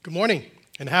Good morning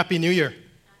and Happy New Year.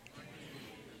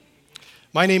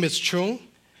 My name is Choong,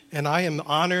 and I am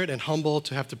honored and humbled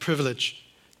to have the privilege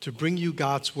to bring you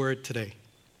God's Word today.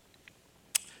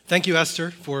 Thank you, Esther,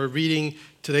 for reading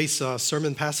today's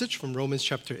sermon passage from Romans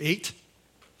chapter 8,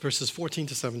 verses 14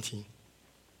 to 17.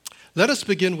 Let us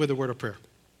begin with a word of prayer.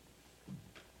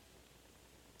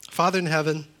 Father in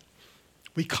heaven,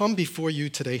 we come before you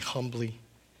today humbly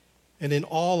and in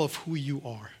awe of who you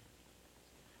are.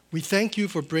 We thank you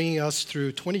for bringing us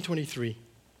through 2023,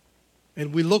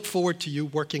 and we look forward to you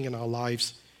working in our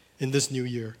lives in this new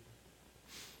year.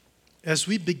 As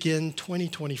we begin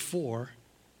 2024,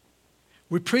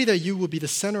 we pray that you will be the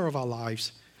center of our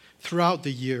lives throughout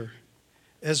the year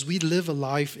as we live a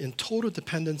life in total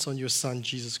dependence on your Son,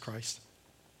 Jesus Christ.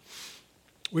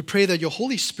 We pray that your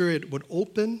Holy Spirit would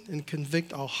open and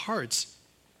convict our hearts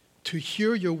to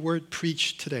hear your word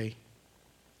preached today.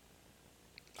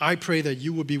 I pray that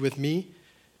you will be with me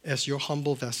as your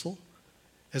humble vessel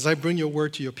as I bring your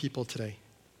word to your people today.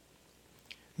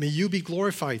 May you be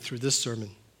glorified through this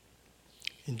sermon.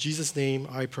 In Jesus' name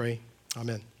I pray,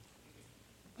 amen.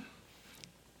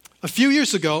 A few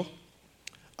years ago,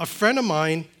 a friend of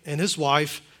mine and his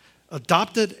wife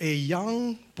adopted a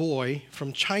young boy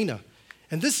from China,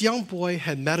 and this young boy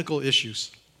had medical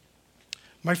issues.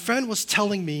 My friend was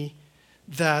telling me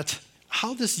that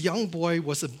how this young boy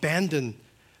was abandoned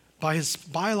by his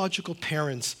biological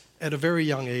parents at a very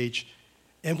young age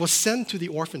and was sent to the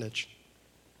orphanage.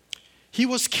 He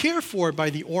was cared for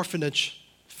by the orphanage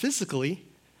physically,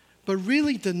 but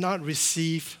really did not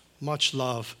receive much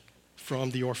love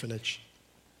from the orphanage.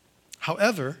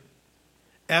 However,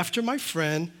 after my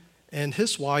friend and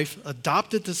his wife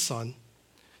adopted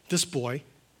this boy,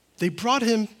 they brought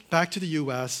him back to the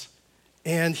U.S.,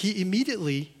 and he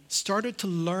immediately started to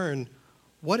learn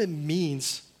what it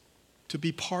means to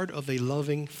be part of a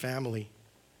loving family.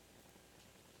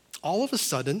 All of a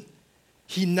sudden,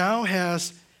 he now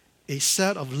has a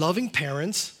set of loving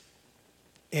parents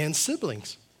and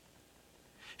siblings.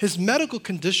 His medical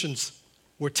conditions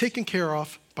were taken care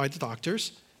of by the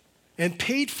doctors and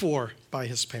paid for by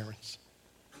his parents.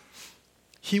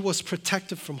 He was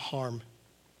protected from harm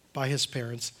by his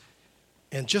parents,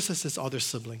 and just as his other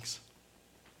siblings.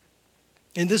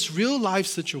 In this real-life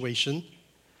situation,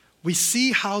 we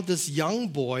see how this young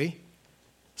boy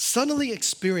suddenly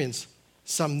experienced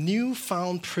some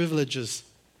newfound privileges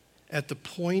at the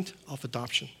point of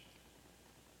adoption.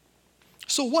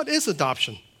 So what is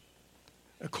adoption?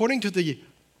 According to the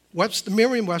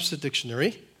Merriam-Webster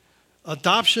dictionary,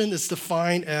 adoption is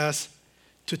defined as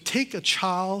to take a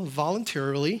child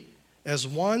voluntarily as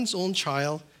one's own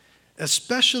child,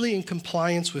 especially in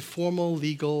compliance with formal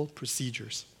legal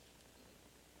procedures.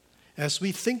 As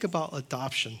we think about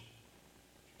adoption,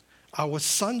 our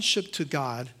sonship to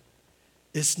God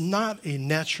is not a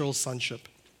natural sonship,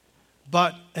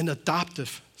 but an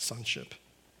adoptive sonship.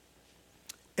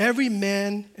 Every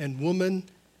man and woman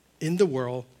in the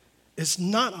world is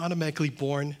not automatically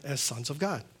born as sons of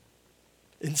God.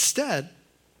 Instead,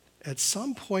 at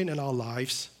some point in our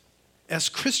lives, as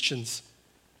Christians,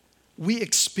 we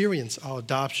experience our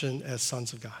adoption as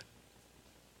sons of God.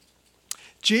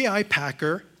 J.I.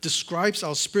 Packer describes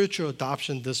our spiritual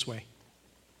adoption this way.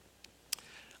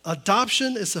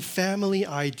 Adoption is a family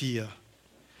idea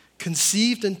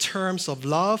conceived in terms of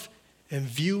love and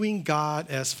viewing God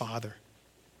as Father.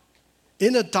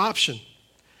 In adoption,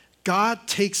 God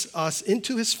takes us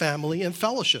into his family and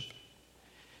fellowship.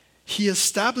 He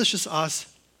establishes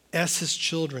us as his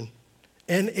children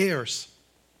and heirs.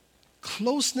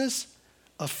 Closeness,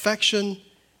 affection,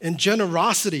 and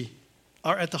generosity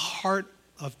are at the heart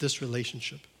of this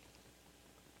relationship.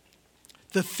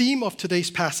 The theme of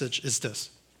today's passage is this: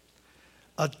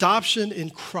 adoption in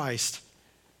Christ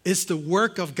is the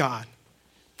work of God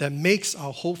that makes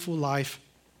our hopeful life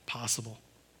possible.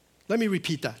 Let me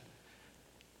repeat that.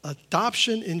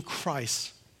 Adoption in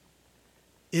Christ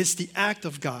is the act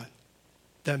of God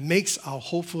that makes our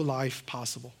hopeful life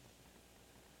possible.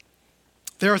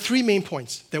 There are three main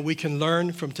points that we can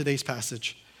learn from today's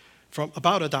passage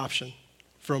about adoption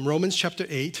from Romans chapter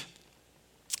 8,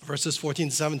 verses 14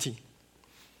 to 17.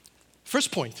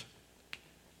 First point,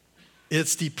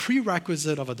 it's the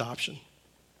prerequisite of adoption.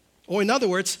 Or in other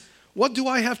words, what do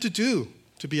I have to do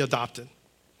to be adopted?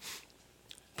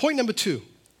 Point number two,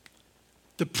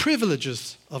 the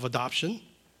privileges of adoption.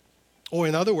 Or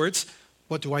in other words,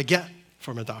 what do I get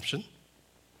from adoption?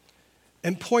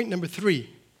 And point number three,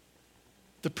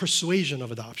 the persuasion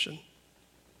of adoption.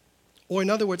 Or in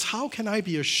other words, how can I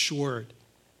be assured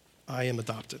I am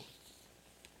adopted?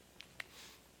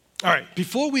 All right,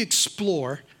 before we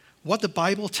explore what the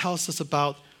Bible tells us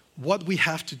about what we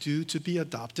have to do to be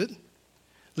adopted,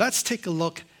 let's take a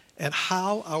look at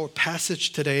how our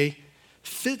passage today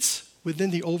fits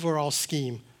within the overall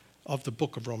scheme of the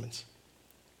book of Romans.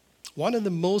 One of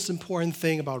the most important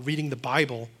things about reading the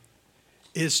Bible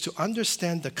is to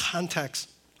understand the context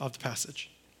of the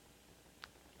passage.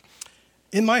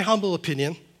 In my humble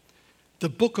opinion, the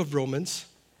book of Romans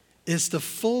is the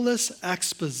fullest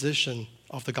exposition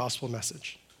of the gospel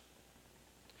message.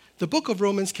 The book of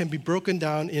Romans can be broken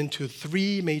down into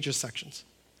three major sections.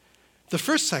 The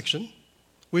first section,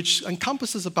 which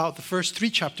encompasses about the first 3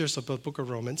 chapters of the book of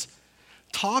Romans,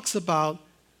 talks about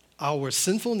our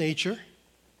sinful nature,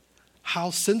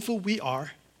 how sinful we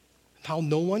are, how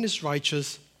no one is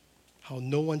righteous, how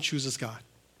no one chooses God.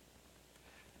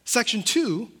 Section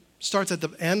 2 starts at the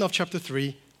end of chapter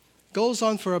 3, goes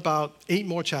on for about 8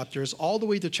 more chapters, all the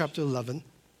way to chapter 11,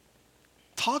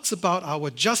 talks about our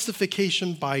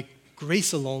justification by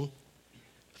grace alone,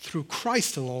 through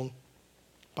Christ alone,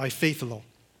 by faith alone.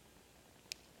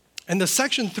 And the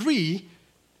section 3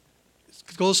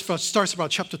 starts about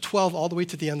chapter 12 all the way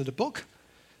to the end of the book,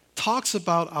 talks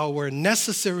about our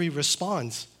necessary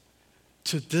response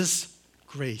to this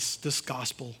grace, this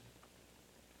gospel.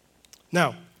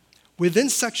 Now, within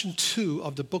section 2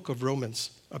 of the book of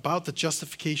Romans, about the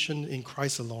justification in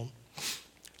Christ alone,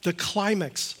 the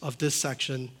climax of this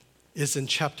section is in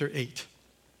chapter 8.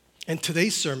 And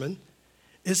today's sermon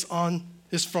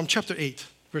is from chapter 8,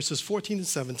 verses 14 to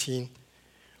 17,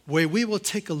 where we will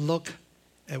take a look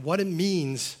at what it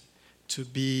means to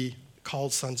be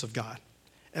called sons of God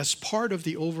as part of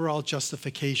the overall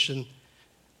justification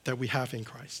that we have in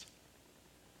Christ.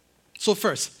 So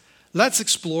first, let's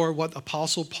explore what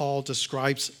Apostle Paul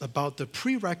describes about the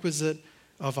prerequisite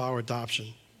of our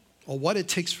adoption, or what it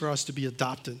takes for us to be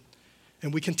adopted.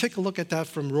 And we can take a look at that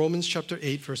from Romans chapter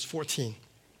 8, verse 14.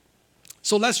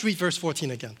 So let's read verse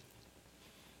 14 again.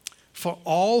 For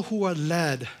all who are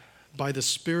led by the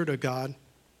Spirit of God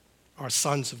are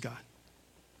sons of God.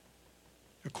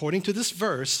 According to this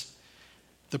verse,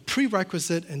 the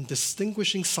prerequisite and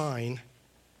distinguishing sign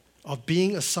of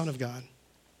being a son of God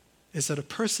is that a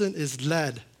person is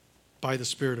led by the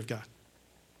Spirit of God.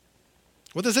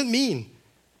 What does it mean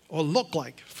or look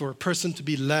like for a person to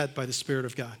be led by the Spirit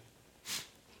of God?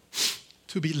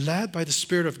 To be led by the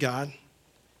Spirit of God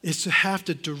is to have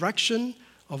the direction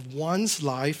of one's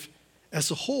life as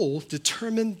a whole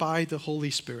determined by the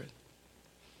Holy Spirit.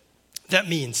 That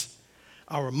means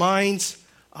our minds,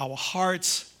 our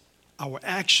hearts, our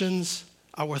actions,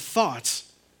 our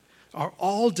thoughts are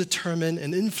all determined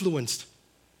and influenced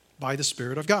by the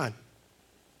Spirit of God.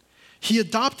 He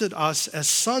adopted us as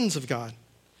sons of God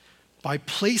by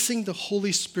placing the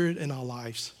Holy Spirit in our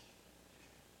lives.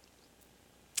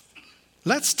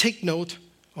 Let's take note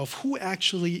of who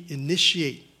actually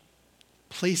initiate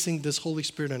placing this Holy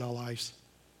Spirit in our lives.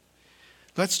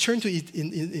 Let's turn to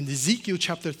in Ezekiel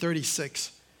chapter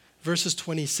 36, verses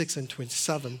 26 and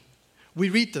 27. We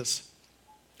read this.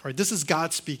 All right, this is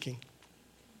God speaking.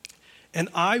 And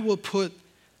I will give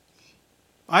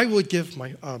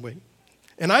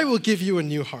you a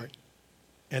new heart,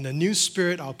 and a new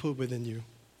spirit I'll put within you.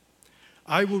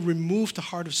 I will remove the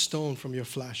heart of stone from your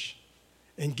flesh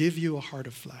and give you a heart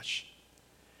of flesh.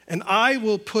 And I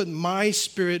will put my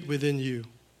spirit within you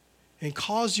and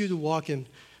cause you to walk in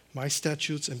my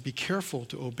statutes and be careful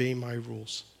to obey my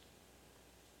rules.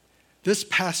 This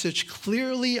passage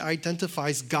clearly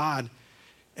identifies God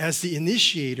as the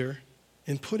initiator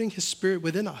in putting his spirit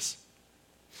within us.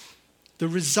 The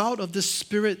result of this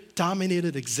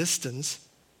spirit-dominated existence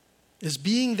is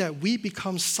being that we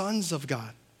become sons of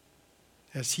God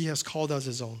as he has called us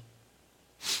his own.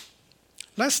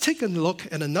 Let's take a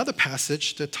look at another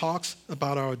passage that talks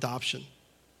about our adoption.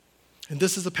 And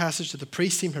this is the passage that the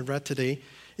praise team had read today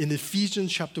in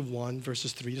Ephesians chapter 1,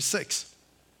 verses 3 to 6.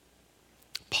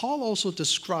 Paul also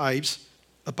describes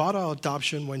about our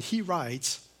adoption when he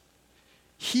writes,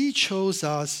 he chose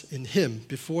us in him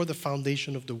before the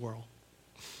foundation of the world.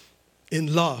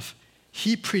 In love,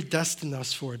 he predestined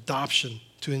us for adoption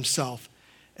to himself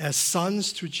as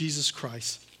sons through Jesus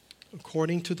Christ,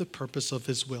 according to the purpose of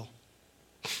his will.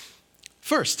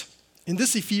 First, in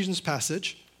this Ephesians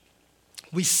passage,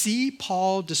 we see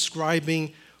Paul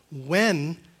describing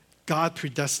when God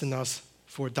predestined us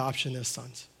for adoption as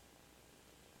sons.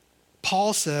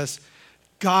 Paul says,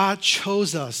 God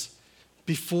chose us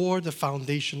before the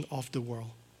foundation of the world.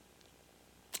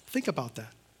 Think about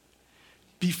that.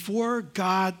 Before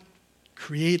God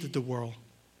created the world,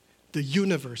 the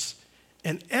universe,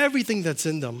 and everything that's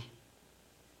in them,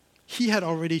 he had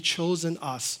already chosen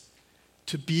us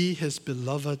to be his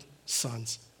beloved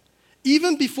sons.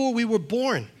 Even before we were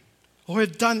born or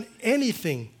have done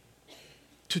anything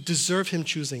to deserve him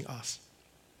choosing us.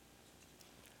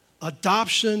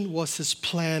 Adoption was his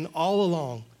plan all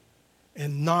along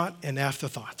and not an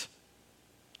afterthought.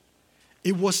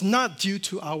 It was not due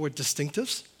to our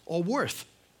distinctives or worth.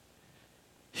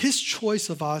 His choice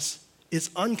of us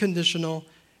is unconditional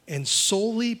and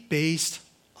solely based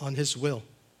on his will.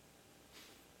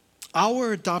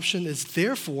 Our adoption is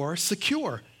therefore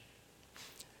secure,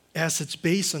 as it's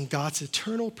based on God's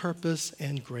eternal purpose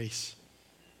and grace.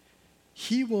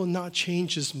 He will not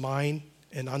change his mind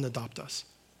and unadopt us.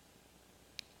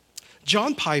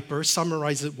 John Piper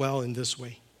summarized it well in this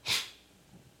way.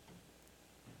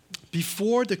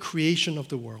 Before the creation of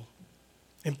the world,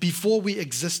 and before we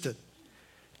existed,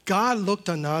 God looked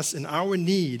on us in our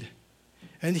need,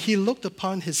 and he looked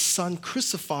upon his Son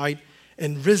crucified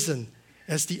and risen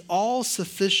as the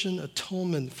all-sufficient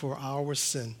atonement for our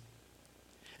sin.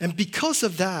 And because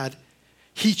of that,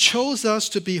 he chose us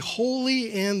to be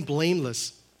holy and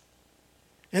blameless.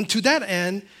 And to that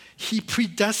end, he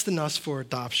predestined us for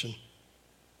adoption.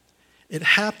 It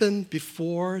happened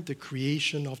before the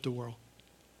creation of the world.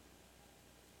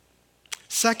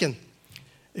 Second,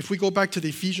 if we go back to the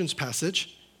Ephesians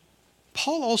passage,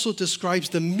 Paul also describes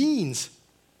the means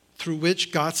through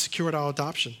which God secured our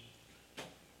adoption.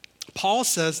 Paul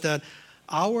says that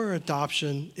our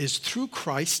adoption is through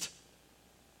Christ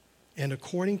and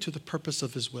according to the purpose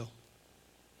of his will.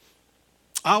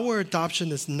 Our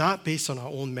adoption is not based on our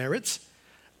own merits,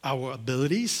 our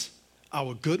abilities,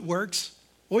 our good works,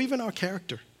 or even our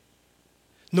character.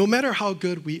 No matter how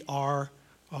good we are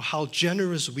or how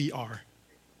generous we are,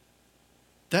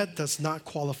 that does not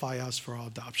qualify us for our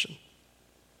adoption.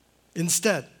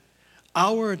 Instead,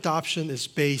 our adoption is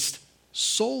based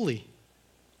solely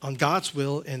on God's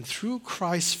will and through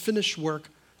Christ's finished work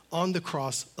on the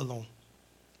cross alone.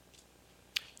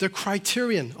 The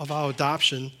criterion of our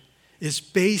adoption is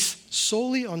based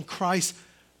solely on Christ's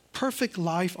perfect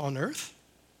life on earth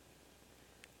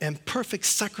and perfect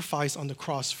sacrifice on the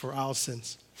cross for our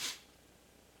sins.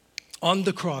 On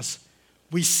the cross,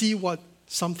 we see what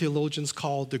some theologians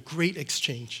call the great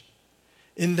exchange,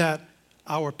 in that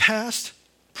our past,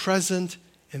 present,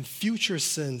 and future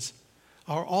sins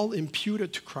are all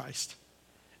imputed to Christ,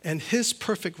 and his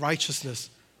perfect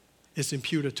righteousness is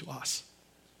imputed to us.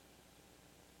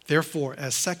 Therefore,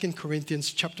 as 2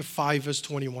 Corinthians chapter 5, verse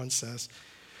 21 says,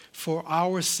 for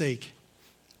our sake,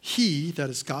 he, that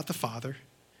is God the Father,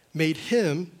 made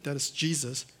him, that is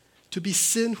Jesus, to be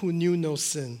sin who knew no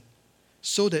sin,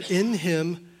 so that in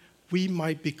him we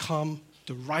might become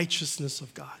the righteousness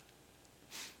of God.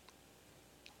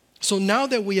 So now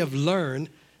that we have learned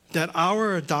that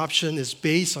our adoption is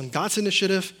based on God's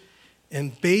initiative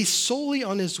and based solely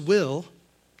on his will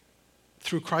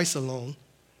through Christ alone,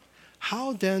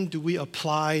 how then do we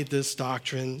apply this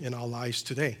doctrine in our lives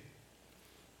today?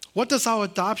 What does our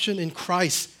adoption in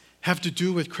Christ have to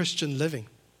do with Christian living?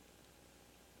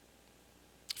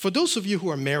 For those of you who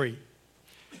are married,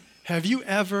 have you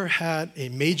ever had a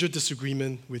major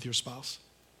disagreement with your spouse?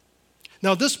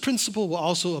 Now, this principle will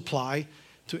also apply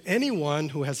to anyone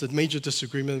who has a major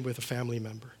disagreement with a family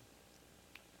member.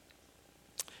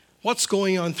 What's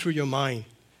going on through your mind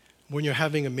when you're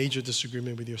having a major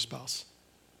disagreement with your spouse?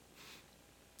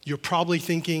 You're probably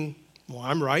thinking, well,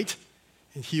 I'm right,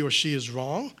 and he or she is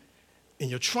wrong, and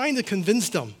you're trying to convince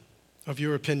them of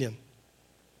your opinion.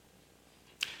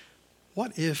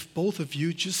 What if both of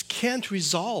you just can't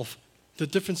resolve the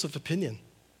difference of opinion?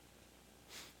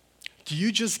 Do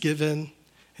you just give in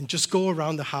and just go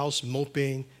around the house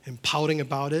moping and pouting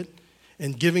about it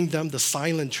and giving them the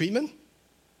silent treatment?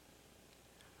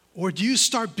 Or do you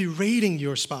start berating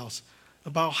your spouse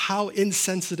about how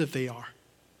insensitive they are?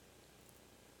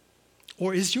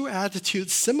 Or is your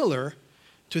attitude similar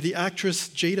to the actress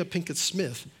Jada Pinkett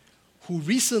Smith, who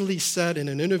recently said in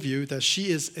an interview that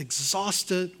she is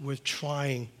exhausted with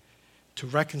trying to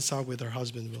reconcile with her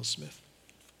husband, Will Smith?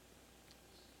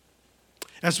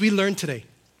 As we learn today,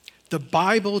 the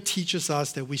Bible teaches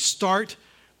us that we start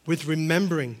with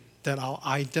remembering that our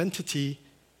identity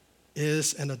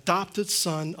is an adopted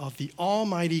son of the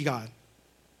Almighty God.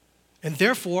 And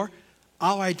therefore,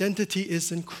 our identity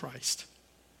is in Christ.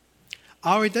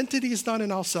 Our identity is not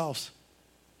in ourselves,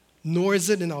 nor is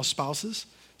it in our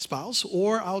spouse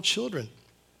or our children.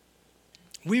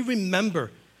 We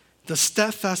remember the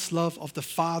steadfast love of the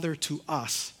Father to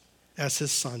us as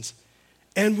his sons.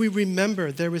 And we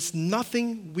remember there is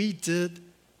nothing we did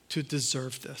to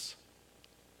deserve this.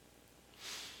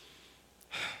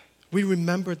 We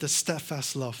remember the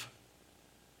steadfast love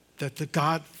that the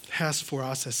God has for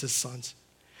us as his sons.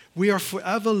 We are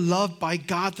forever loved by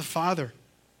God the Father.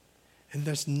 And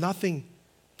there's nothing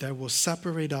that will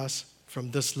separate us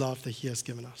from this love that he has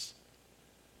given us.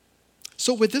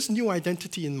 So with this new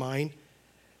identity in mind,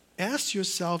 ask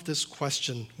yourself this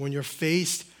question when you're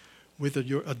faced with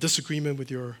a disagreement with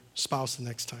your spouse the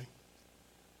next time.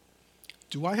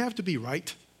 Do I have to be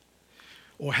right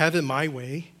or have it my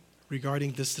way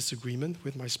regarding this disagreement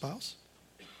with my spouse?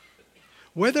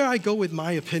 Whether I go with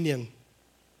my opinion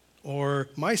or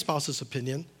my spouse's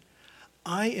opinion,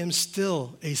 I am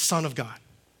still a son of God,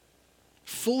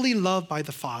 fully loved by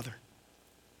the Father.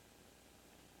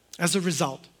 As a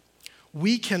result,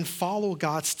 we can follow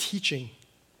God's teaching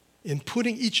in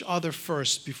putting each other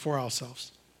first before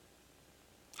ourselves.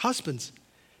 Husbands,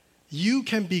 you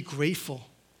can be grateful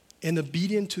and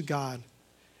obedient to God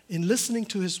in listening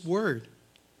to his word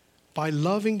by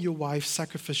loving your wife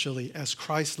sacrificially as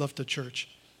Christ loved the church,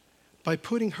 by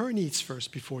putting her needs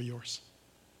first before yours.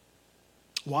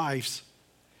 Wives,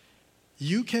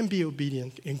 you can be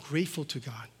obedient and grateful to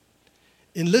God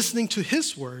in listening to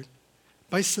his word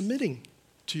by submitting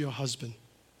to your husband,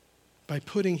 by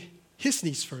putting his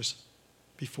needs first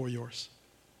before yours.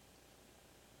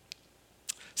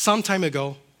 Some time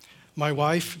ago, my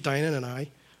wife, Diana, and I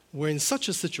were in such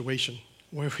a situation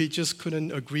where we just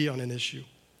couldn't agree on an issue.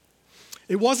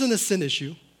 It wasn't a sin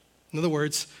issue. In other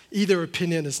words, either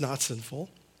opinion is not sinful.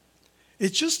 It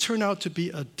just turned out to be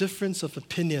a difference of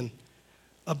opinion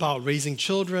about raising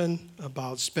children,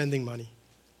 about spending money.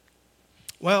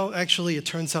 Well, actually, it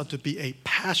turns out to be a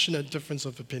passionate difference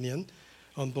of opinion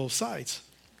on both sides.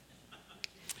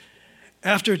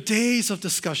 After days of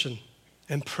discussion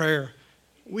and prayer,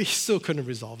 we still couldn't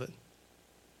resolve it.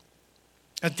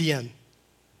 At the end,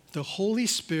 the Holy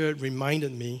Spirit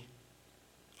reminded me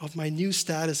of my new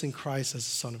status in Christ as a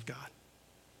son of God.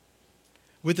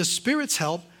 With the Spirit's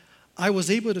help, I was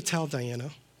able to tell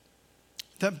Diana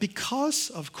that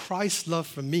because of Christ's love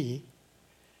for me,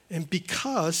 and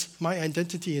because my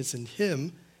identity is in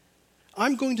him,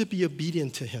 I'm going to be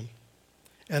obedient to him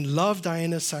and love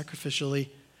Diana sacrificially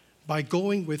by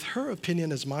going with her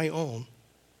opinion as my own,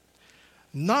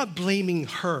 not blaming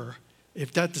her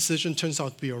if that decision turns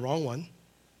out to be a wrong one,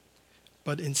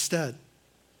 but instead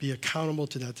be accountable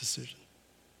to that decision.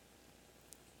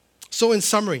 So in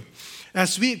summary,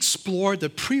 as we explore the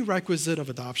prerequisite of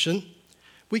adoption,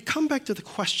 we come back to the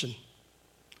question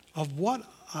of what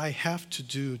I have to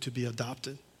do to be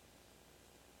adopted.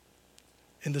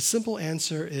 And the simple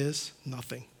answer is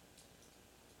nothing.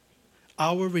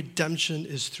 Our redemption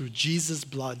is through Jesus'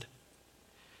 blood,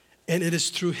 and it is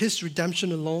through his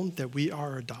redemption alone that we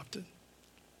are adopted.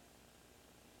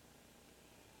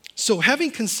 So having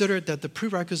considered that the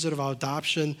prerequisite of our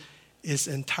adoption is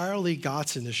entirely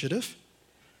God's initiative,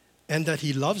 and that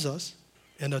he loves us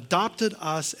and adopted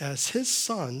us as his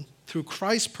son through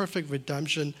Christ's perfect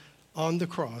redemption on the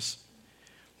cross,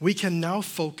 we can now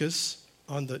focus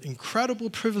on the incredible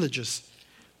privileges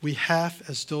we have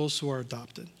as those who are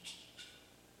adopted.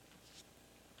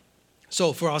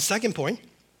 So for our second point,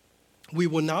 we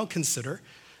will now consider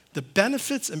the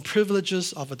benefits and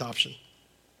privileges of adoption.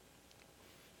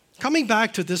 Coming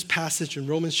back to this passage in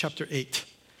Romans chapter 8,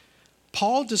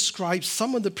 Paul describes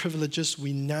some of the privileges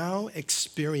we now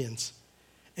experience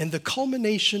and the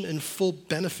culmination and full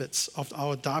benefits of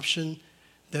our adoption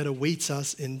that awaits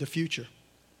us in the future.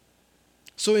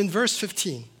 So in verse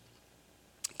 15,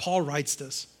 Paul writes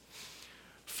this: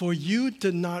 "For you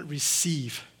did not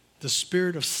receive the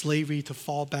spirit of slavery to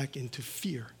fall back into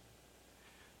fear,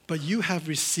 but you have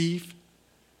received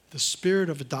the spirit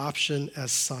of adoption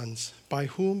as sons, by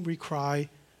whom we cry,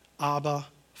 Abba,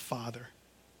 Father."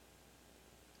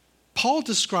 Paul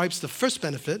describes the first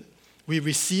benefit we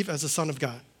receive as a son of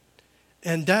God,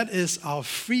 and that is our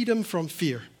freedom from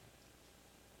fear.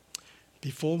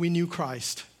 Before we knew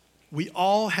Christ, we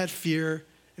all had fear,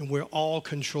 and we're all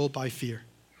controlled by fear.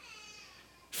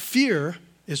 Fear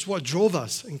is what drove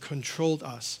us and controlled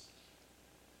us.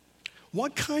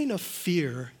 What kind of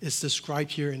fear is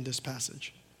described here in this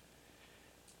passage?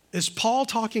 Is Paul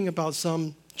talking about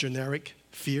some generic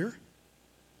fear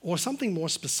or something more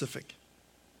specific?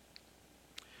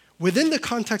 Within the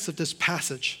context of this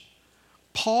passage,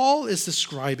 Paul is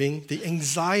describing the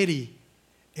anxiety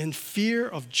and fear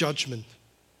of judgment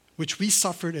which we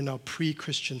suffered in our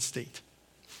pre-Christian state.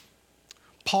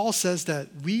 Paul says that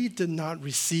we did not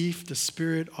receive the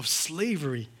spirit of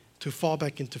slavery to fall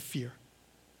back into fear.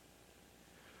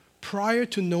 Prior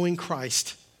to knowing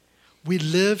Christ, we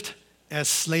lived as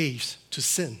slaves to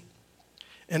sin,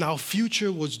 and our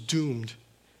future was doomed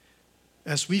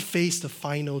as we faced the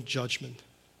final judgment,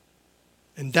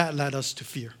 and that led us to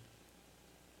fear.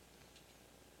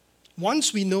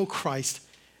 Once we know Christ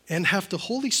and have the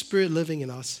Holy Spirit living in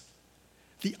us,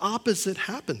 the opposite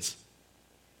happens.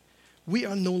 We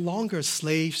are no longer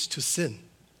slaves to sin.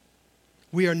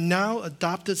 We are now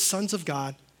adopted sons of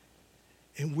God,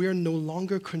 and we are no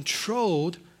longer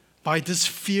controlled by this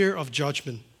fear of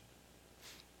judgment.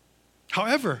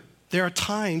 However, there are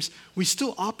times we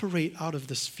still operate out of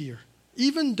this fear,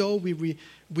 even though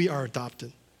we are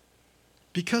adopted,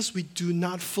 because we do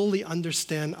not fully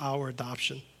understand our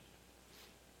adoption.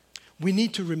 We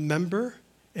need to remember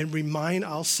and remind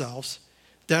ourselves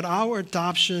that our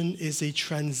adoption is a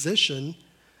transition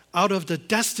out of the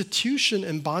destitution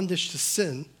and bondage to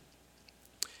sin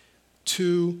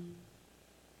to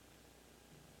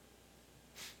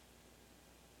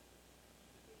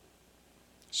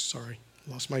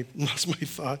lost my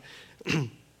thought.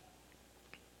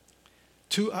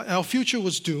 Our future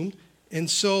was doomed, and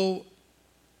so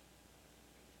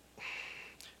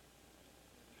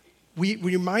we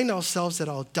remind ourselves that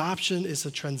our adoption is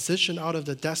a transition out of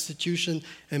the destitution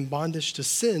and bondage to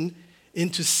sin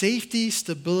into safety,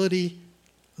 stability,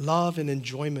 love, and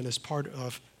enjoyment as part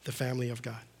of the family of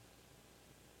God.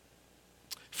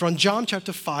 From John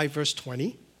chapter 5, verse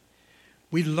 20,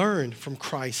 we learn from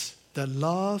Christ that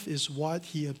love is what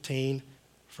he obtained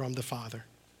from the Father.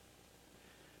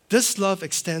 This love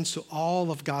extends to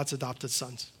all of God's adopted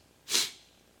sons.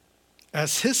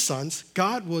 As his sons,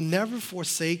 God will never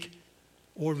forsake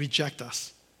or reject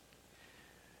us.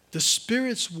 The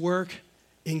Spirit's work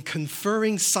in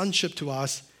conferring sonship to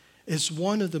us is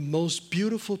one of the most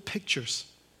beautiful pictures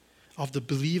of the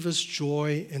believer's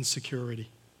joy and security.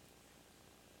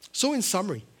 So in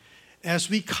summary, as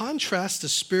we contrast the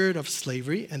spirit of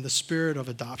slavery and the spirit of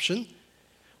adoption,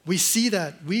 we see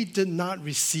that we did not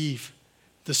receive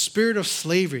the spirit of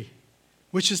slavery,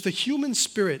 which is the human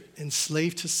spirit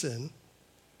enslaved to sin,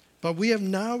 but we have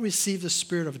now received the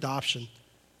spirit of adoption,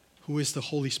 who is the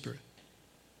Holy Spirit.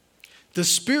 The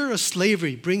spirit of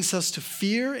slavery brings us to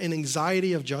fear and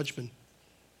anxiety of judgment,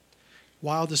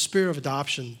 while the spirit of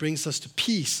adoption brings us to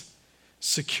peace,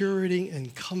 security,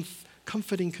 and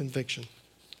comforting conviction.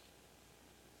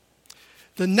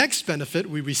 The next benefit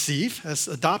we receive as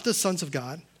adopted sons of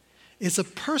God is a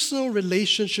personal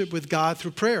relationship with God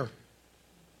through prayer.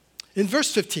 In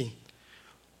verse 15,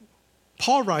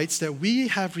 Paul writes that we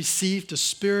have received the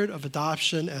spirit of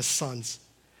adoption as sons,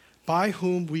 by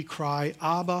whom we cry,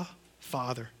 Abba,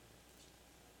 Father.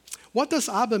 What does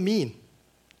Abba mean?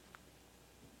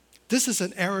 This is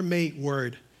an Aramaic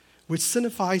word which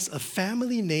signifies a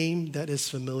family name that is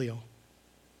familial.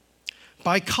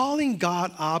 By calling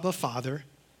God Abba, Father,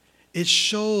 it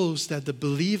shows that the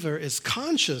believer is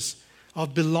conscious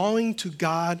of belonging to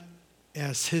God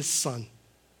as his son,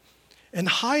 and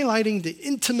highlighting the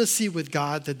intimacy with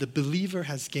God that the believer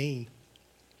has gained.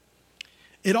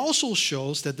 It also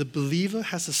shows that the believer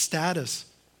has a status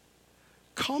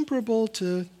comparable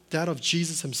to that of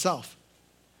Jesus himself,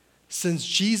 since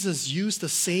Jesus used the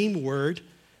same word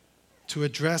to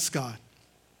address God.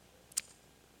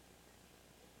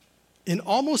 In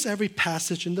almost every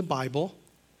passage in the Bible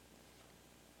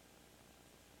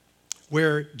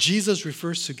where Jesus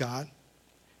refers to God,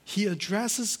 he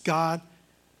addresses God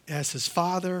as his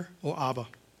Father or Abba.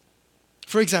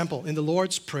 For example, in the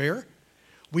Lord's Prayer,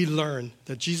 we learn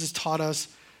that Jesus taught us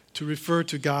to refer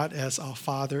to God as our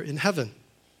Father in heaven.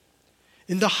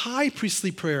 In the high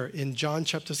priestly prayer in John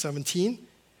chapter 17,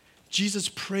 Jesus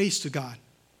prays to God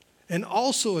and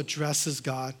also addresses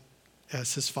God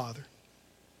as his Father.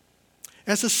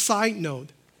 As a side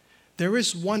note, there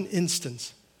is one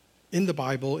instance in the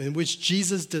Bible in which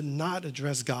Jesus did not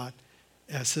address God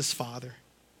as his Father,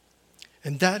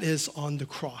 and that is on the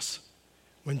cross,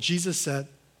 when Jesus said,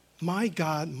 my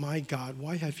God,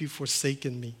 why have you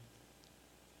forsaken me?"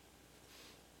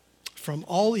 From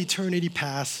all eternity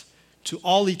past to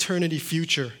all eternity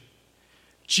future,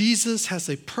 Jesus has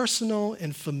a personal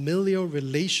and familial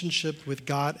relationship with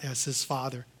God as his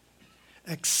Father,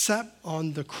 except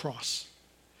on the cross,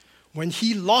 when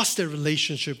he lost that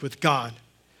relationship with God,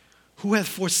 who had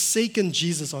forsaken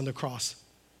Jesus on the cross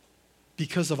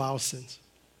because of our sins.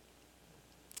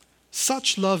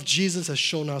 Such love Jesus has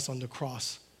shown us on the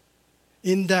cross,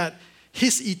 in that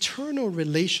his eternal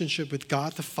relationship with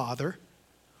God the Father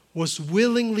was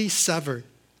willingly severed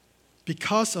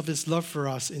because of his love for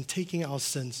us in taking our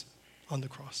sins on the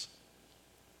cross.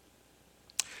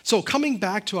 So coming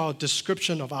back to our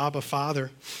description of Abba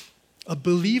Father, a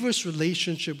believer's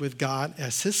relationship with God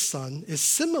as his son is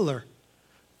similar,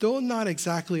 though not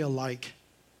exactly alike,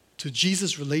 to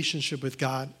Jesus' relationship with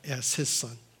God as his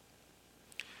son.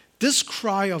 This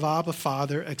cry of Abba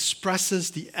Father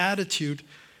expresses the attitude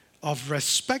of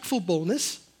respectful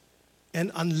boldness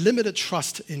and unlimited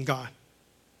trust in God.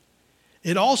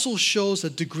 It also shows a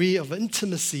degree of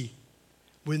intimacy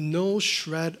with no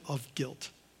shred of guilt.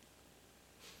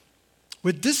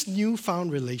 With this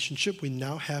newfound relationship we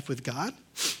now have with God,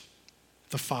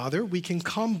 the Father, we can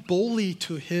come boldly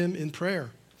to Him in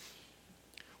prayer.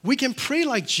 We can pray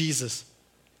like Jesus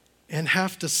and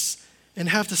have the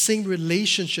same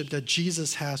relationship that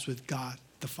Jesus has with God,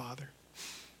 the Father.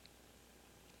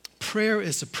 Prayer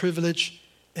is a privilege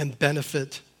and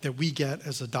benefit that we get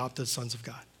as adopted sons of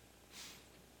God.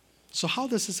 So how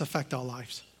does this affect our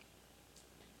lives?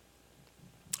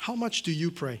 How much do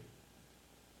you pray?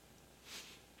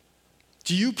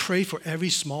 Do you pray for every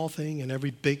small thing and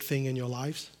every big thing in your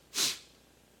lives?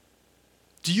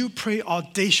 Do you pray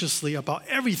audaciously about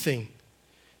everything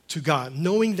to God,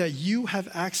 knowing that you have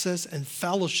access and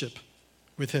fellowship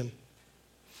with Him?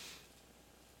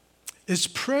 Is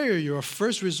prayer your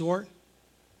first resort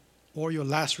or your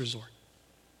last resort?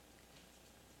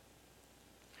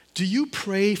 Do you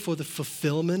pray for the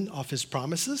fulfillment of His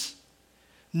promises,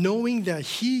 knowing that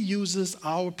He uses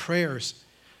our prayers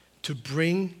to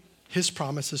bring His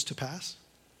promises to pass?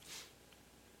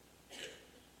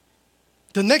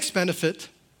 The next benefit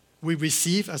we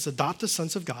receive as adopted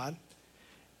sons of God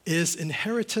is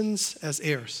inheritance as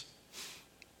heirs.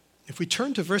 If we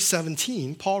turn to verse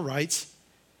 17, Paul writes,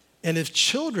 "And if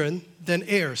children, then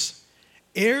heirs,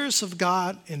 heirs of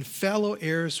God and fellow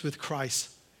heirs with Christ,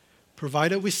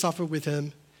 provided we suffer with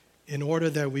Him, in order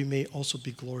that we may also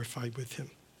be glorified with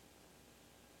Him."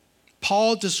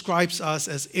 Paul describes us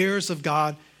as heirs of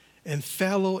God and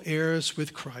fellow heirs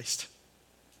with Christ.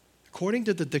 According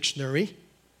to the dictionary,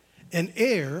 an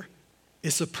heir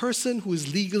is a person who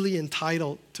is legally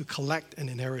entitled to collect an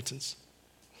inheritance.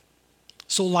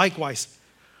 So likewise,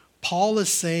 Paul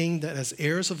is saying that as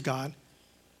heirs of God,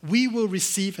 we will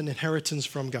receive an inheritance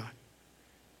from God.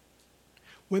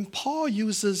 When Paul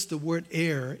uses the word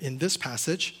heir in this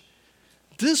passage,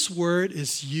 this word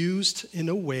is used in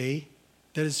a way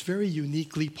that is very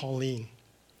uniquely Pauline.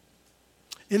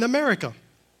 In America,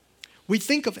 we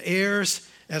think of heirs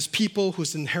as people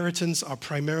whose inheritance are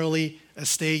primarily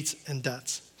estates and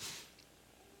debts.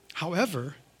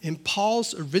 However, in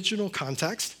Paul's original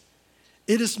context,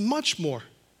 it is much more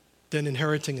than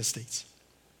inheriting estates.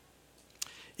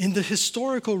 In the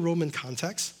historical Roman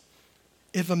context,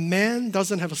 if a man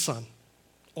doesn't have a son,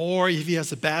 or if he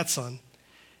has a bad son,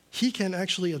 he can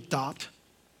actually adopt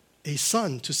a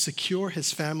son to secure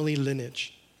his family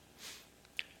lineage.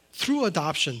 Through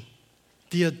adoption,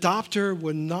 the adopter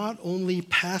would not only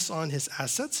pass on his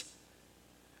assets,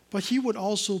 but he would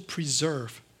also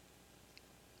preserve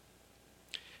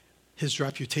his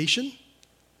reputation,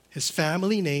 his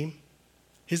family name,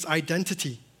 his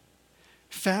identity,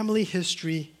 family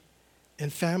history,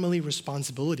 and family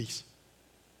responsibilities.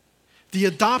 The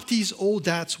adoptee's old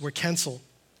debts were canceled,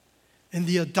 and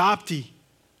the adoptee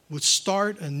would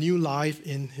start a new life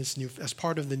as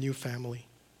part of the new family.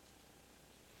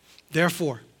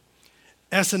 Therefore,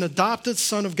 as an adopted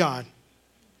son of God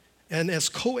and as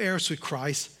co-heirs with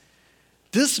Christ,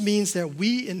 this means that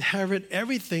we inherit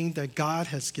everything that God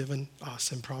has given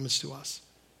us and promised to us.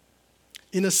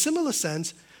 In a similar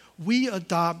sense, we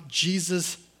adopt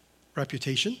Jesus'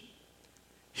 reputation,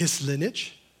 His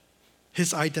lineage,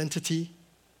 His identity,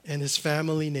 and His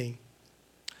family name.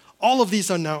 All of these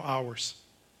are now ours.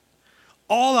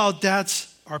 All our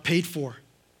debts are paid for.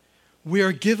 We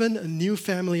are given a new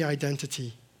family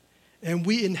identity, and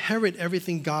we inherit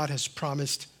everything God has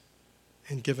promised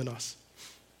and given us.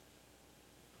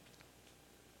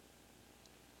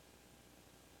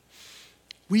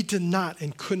 We did not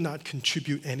and could not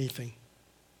contribute anything,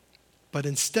 but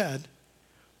instead,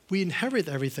 we inherit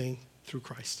everything through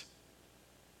Christ.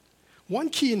 One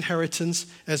key inheritance,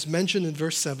 as mentioned in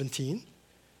verse 17,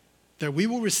 that we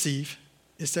will receive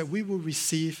is that we will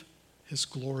receive His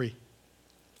glory.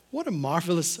 What a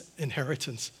marvelous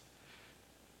inheritance.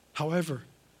 However,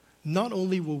 not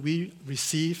only will we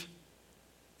receive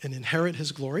and inherit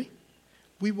His glory,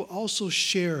 we will also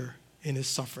share in His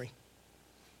suffering.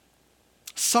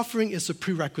 Suffering is a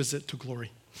prerequisite to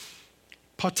glory.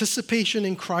 Participation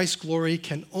in Christ's glory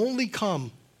can only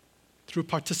come through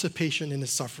participation in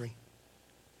His suffering.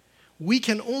 We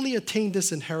can only attain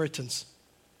this inheritance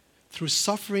through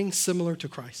suffering similar to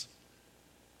Christ.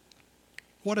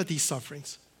 What are these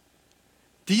sufferings?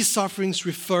 These sufferings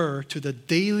refer to the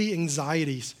daily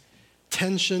anxieties,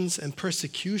 tensions, and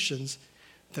persecutions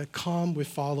that come with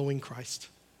following Christ.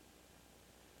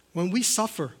 When we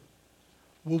suffer,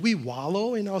 will we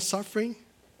wallow in our suffering,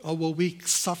 or will we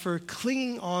suffer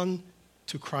clinging on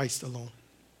to Christ alone?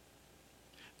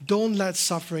 Don't let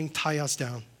suffering tie us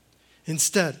down.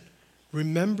 Instead,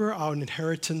 remember our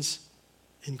inheritance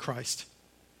in Christ.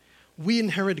 we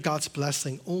inherit God's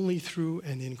blessing only through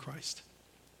and in Christ.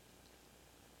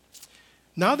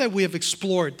 Now that we have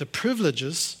explored the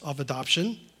privileges of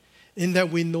adoption, in that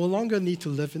we no longer need to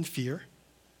live in fear,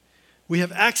 we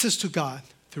have access to God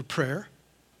through prayer,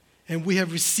 and we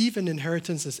have received an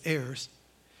inheritance as heirs,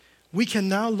 we can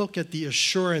now look at the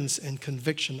assurance and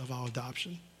conviction of our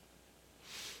adoption.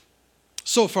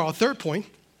 So for our third point,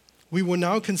 we will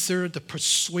now consider the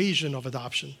persuasion of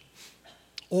adoption.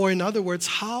 Or in other words,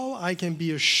 how I can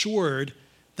be assured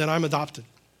that I'm adopted.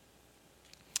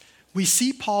 We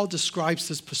see Paul describes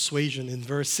this persuasion in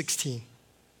verse 16.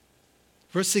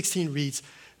 Verse 16 reads,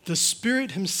 "The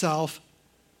Spirit himself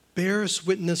bears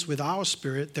witness with our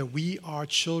spirit that we are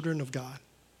children of God."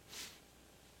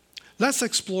 Let's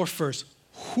explore first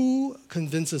who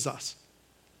convinces us.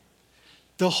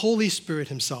 The Holy Spirit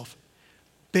himself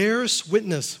bears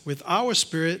witness with our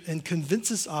spirit and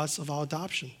convinces us of our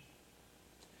adoption.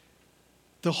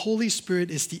 The Holy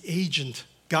Spirit is the agent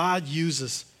God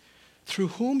uses through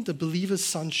whom the believer's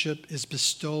sonship is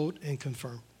bestowed and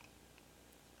confirmed.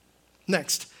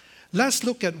 Next, let's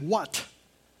look at what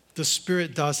the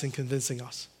Spirit does in convincing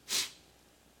us.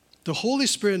 The Holy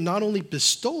Spirit not only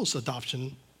bestows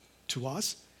adoption to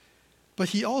us, but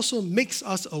he also makes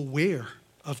us aware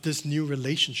of this new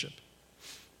relationship.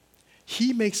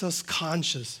 He makes us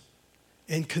conscious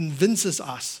and convinces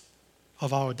us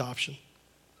of our adoption.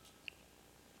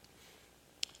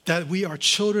 That we are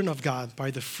children of God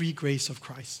by the free grace of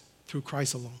Christ, through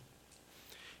Christ alone.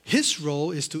 His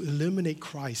role is to illuminate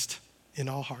Christ in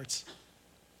our hearts.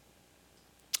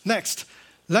 Next,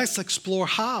 let's explore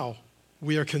how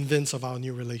we are convinced of our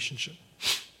new relationship.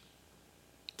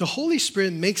 The Holy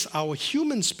Spirit makes our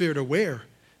human spirit aware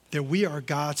that we are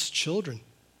God's children.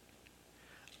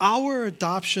 Our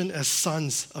adoption as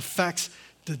sons affects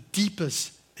the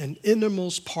deepest and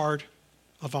innermost part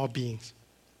of our beings.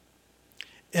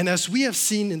 And as we have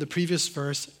seen in the previous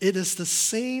verse, it is the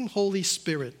same Holy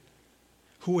Spirit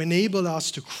who enabled us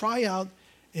to cry out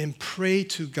and pray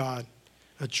to God,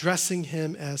 addressing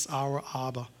him as our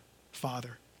Abba,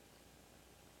 Father.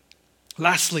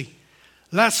 Lastly,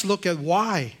 let's look at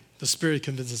why the Spirit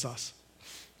convinces us.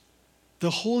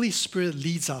 The Holy Spirit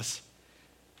leads us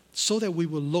so that we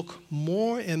will look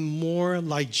more and more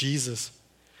like Jesus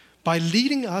by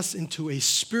leading us into a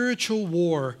spiritual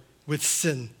war with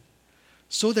sin,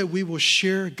 so that we will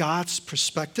share God's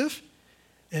perspective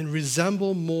and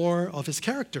resemble more of his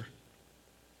character.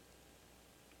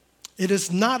 It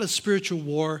is not a spiritual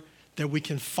war that we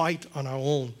can fight on our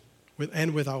own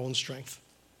with our own strength.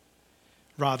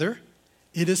 Rather,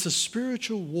 it is a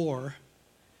spiritual war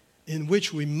in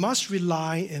which we must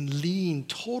rely and lean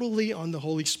totally on the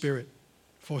Holy Spirit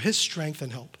for his strength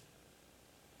and help.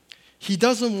 He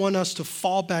doesn't want us to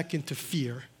fall back into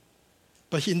fear,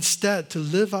 but instead to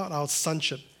live out our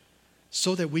sonship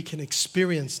so that we can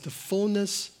experience the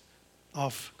fullness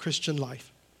of Christian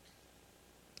life.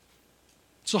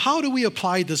 So how do we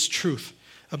apply this truth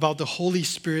about the Holy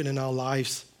Spirit in our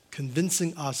lives,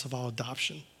 convincing us of our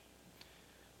adoption?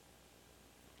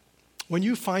 When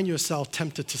you find yourself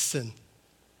tempted to sin,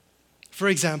 for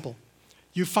example,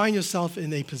 you find yourself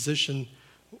in a position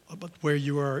where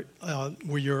you're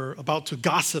about to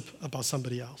gossip about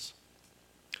somebody else,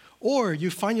 or you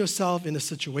find yourself in a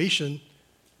situation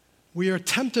where you're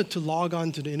tempted to log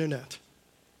on to the internet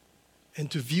and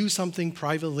to view something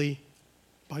privately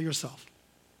by yourself.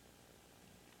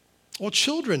 Or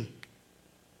children,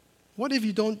 what if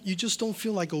you just don't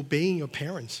feel like obeying your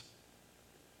parents?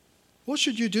 What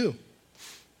should you do?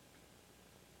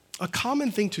 A common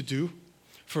thing to do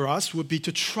for us would be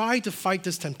to try to fight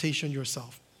this temptation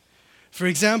yourself. For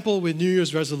example, with New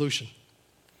Year's resolution.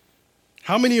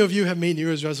 How many of you have made New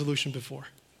Year's resolution before?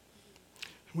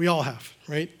 We all have,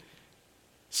 right?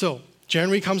 So,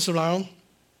 January comes around,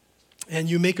 and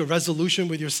you make a resolution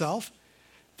with yourself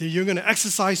that you're going to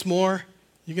exercise more,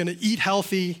 you're going to eat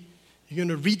healthy, you're going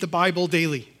to read the Bible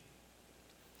daily.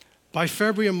 By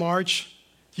February and March,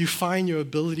 you find your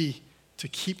ability to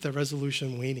keep the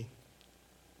resolution waning.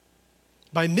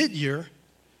 By mid-year,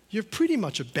 you've pretty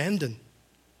much abandoned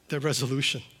the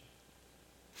resolution.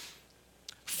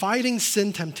 Fighting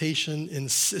sin temptation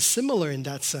is similar in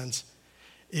that sense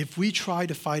if we try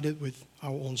to fight it with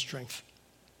our own strength.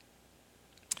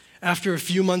 After a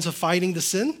few months of fighting the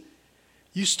sin,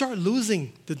 you start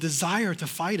losing the desire to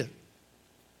fight it.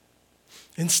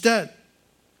 Instead,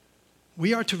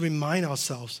 we are to remind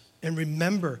ourselves and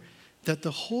remember that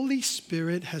the Holy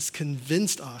Spirit has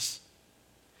convinced us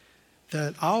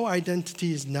that our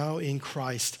identity is now in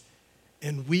Christ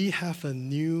and we have a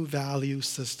new value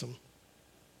system.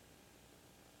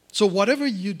 So whatever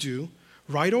you do,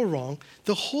 right or wrong,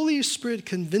 the Holy Spirit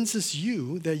convinces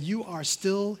you that you are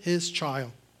still His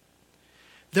child.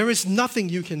 There is nothing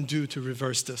you can do to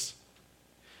reverse this.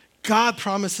 God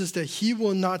promises that He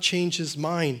will not change His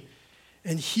mind,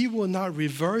 and He will not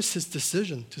reverse His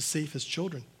decision to save His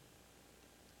children.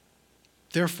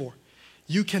 Therefore,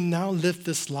 you can now live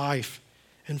this life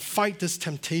and fight this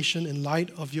temptation in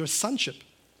light of your sonship.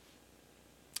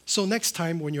 So next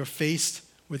time when you're faced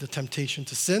with a temptation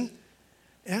to sin,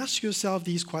 ask yourself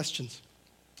these questions.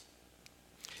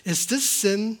 Is this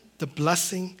sin the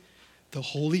blessing the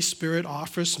Holy Spirit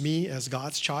offers me as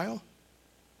God's child?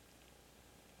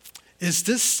 Is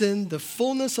this sin the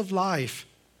fullness of life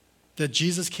that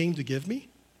Jesus came to give me?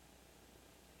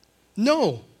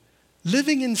 No,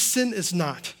 living in sin is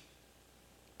not.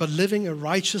 But living a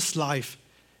righteous life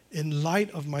in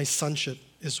light of my sonship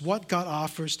is what God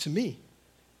offers to me.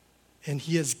 And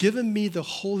He has given me the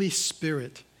Holy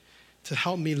Spirit to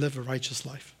help me live a righteous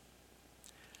life.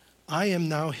 I am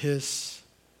now His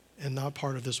and not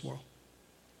part of this world.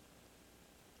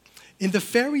 In the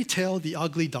fairy tale, The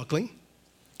Ugly Duckling,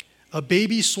 a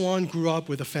baby swan grew up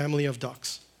with a family of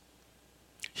ducks.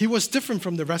 He was different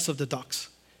from the rest of the ducks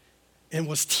and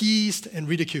was teased and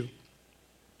ridiculed.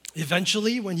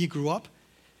 Eventually, when he grew up,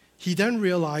 he then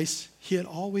realized he had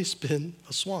always been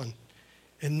a swan,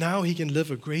 and now he can live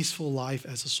a graceful life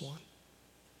as a swan.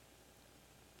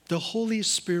 The Holy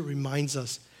Spirit reminds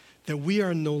us that we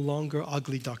are no longer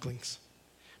ugly ducklings,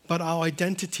 but our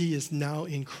identity is now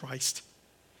in Christ.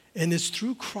 And it's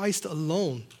through Christ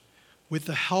alone, with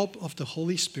the help of the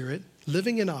Holy Spirit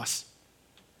living in us,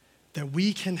 that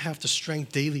we can have the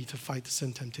strength daily to fight the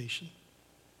sin temptation.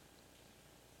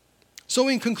 So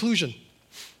in conclusion,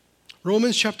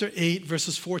 Romans chapter 8,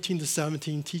 verses 14 to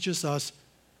 17 teaches us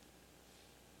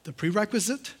the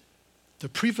prerequisite, the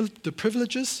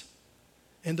privileges,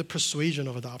 and the persuasion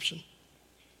of adoption.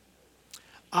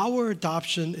 Our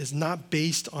adoption is not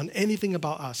based on anything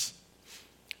about us,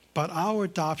 but our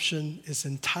adoption is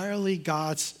entirely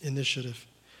God's initiative,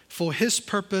 for His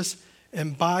purpose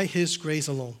and by His grace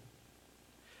alone.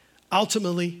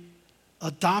 Ultimately,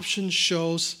 adoption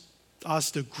shows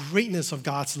us the greatness of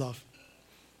God's love,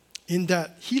 in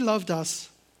that He loved us,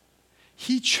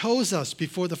 He chose us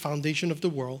before the foundation of the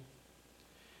world,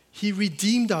 He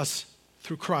redeemed us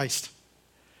through Christ,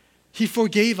 He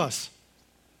forgave us,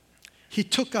 He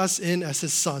took us in as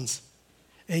His sons,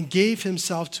 and gave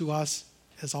Himself to us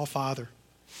as our Father.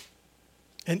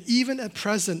 And even at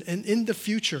present and in the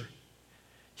future,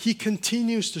 He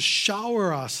continues to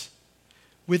shower us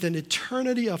with an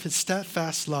eternity of His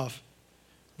steadfast love,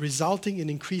 resulting in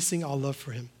increasing our love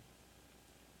for Him.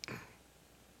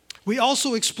 We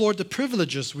also explored the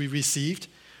privileges we received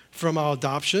from our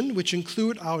adoption, which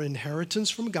include our inheritance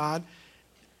from God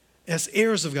as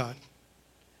heirs of God,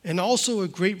 and also a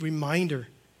great reminder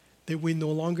that we no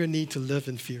longer need to live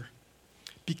in fear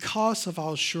because of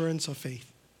our assurance of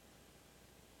faith.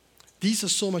 These are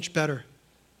so much better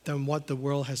than what the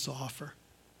world has to offer.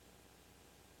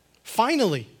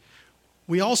 Finally,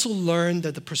 we also learned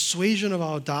that the persuasion of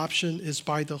our adoption is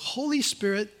by the Holy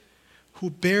Spirit who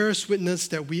bears witness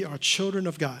that we are children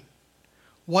of God,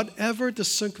 whatever the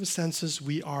circumstances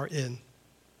we are in.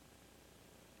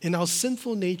 In our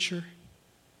sinful nature,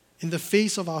 in the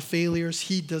face of our failures,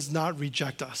 He does not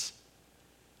reject us.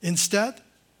 Instead,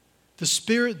 the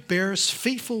Spirit bears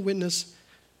faithful witness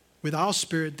with our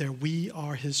spirit that we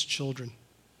are His children.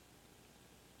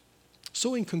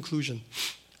 So in conclusion,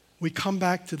 we come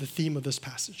back to the theme of this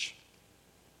passage.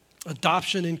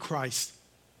 Adoption in Christ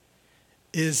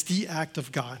is the act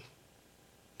of God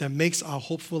that makes our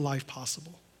hopeful life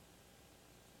possible.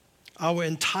 Our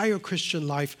entire Christian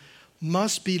life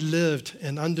must be lived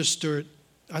and understood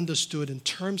in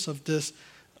terms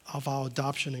of our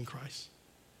adoption in Christ.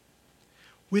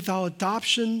 With our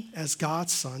adoption as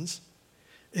God's sons,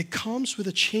 it comes with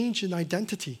a change in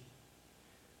identity,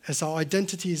 as our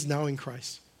identity is now in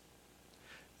Christ.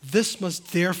 This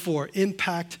must therefore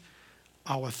impact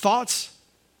our thoughts,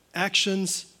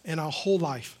 actions, and our whole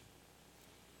life.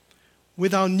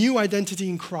 With our new identity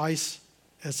in Christ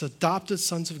as adopted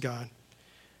sons of God,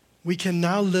 we can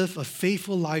now live a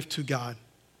faithful life to God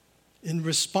in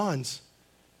response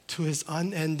to His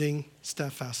unending,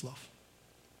 steadfast love.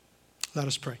 Let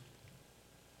us pray.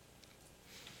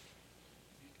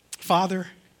 Father,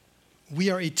 we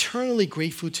are eternally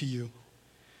grateful to You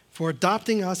for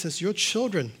adopting us as Your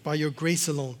children by Your grace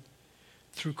alone,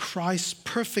 through Christ's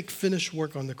perfect finished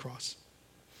work on the cross.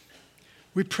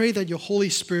 We pray that Your Holy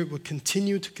Spirit will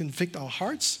continue to convict our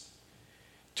hearts,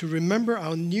 to remember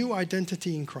our new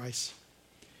identity in Christ,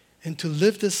 and to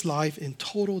live this life in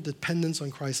total dependence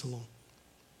on Christ alone.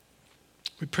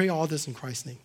 We pray all this in Christ's name.